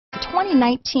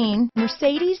2019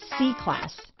 Mercedes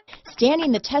C-Class.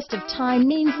 Standing the test of time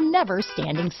means never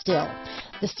standing still.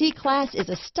 The C-Class is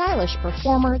a stylish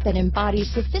performer that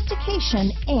embodies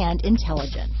sophistication and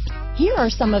intelligence. Here are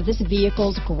some of this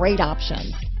vehicle's great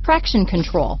options: traction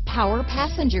control, power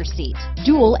passenger seat,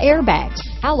 dual airbags,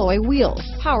 alloy wheels,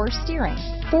 power steering,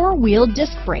 four-wheel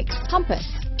disc brakes, compass,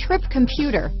 trip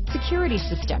computer, security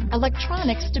system,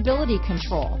 electronic stability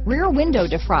control, rear window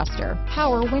defroster,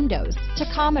 power windows,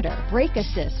 tachometer, brake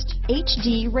assist,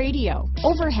 HD radio,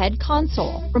 overhead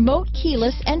console, remote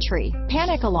keyless entry,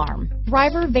 panic alarm,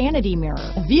 driver vanity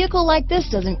mirror. A vehicle like this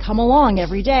doesn't come along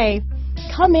every day.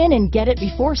 Come in and get it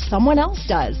before someone else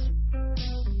does.